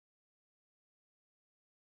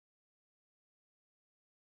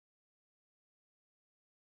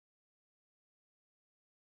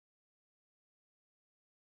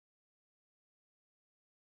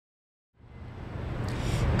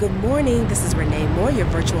Good morning. This is Renee Moore, your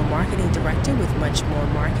virtual marketing director with Much More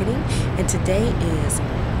Marketing. And today is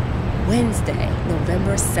Wednesday,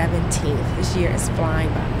 November 17th. This year is flying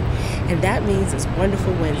by. And that means it's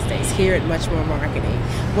Wonderful Wednesdays here at Much More Marketing.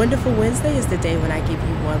 Wonderful Wednesday is the day when I give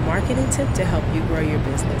you one marketing tip to help you grow your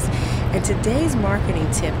business. And today's marketing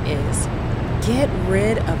tip is get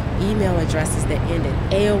rid of email addresses that end in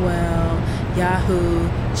AOL, Yahoo,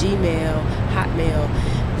 Gmail,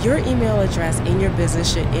 Hotmail. Your email address in your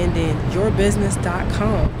business should end in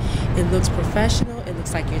yourbusiness.com. It looks professional. It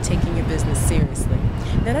looks like you're taking your business seriously.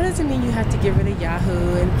 Now, that doesn't mean you have to get rid of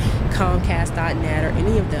Yahoo and Comcast.net or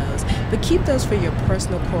any of those, but keep those for your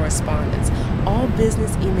personal correspondence. All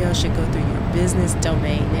business emails should go through your business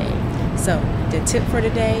domain name. So, the tip for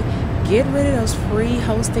today, get rid of those free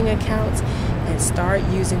hosting accounts and start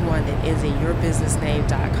using one that ends in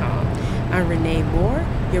yourbusinessname.com. I'm Renee Moore,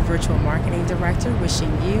 your virtual marketing director, wishing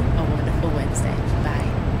you a wonderful Wednesday. Bye.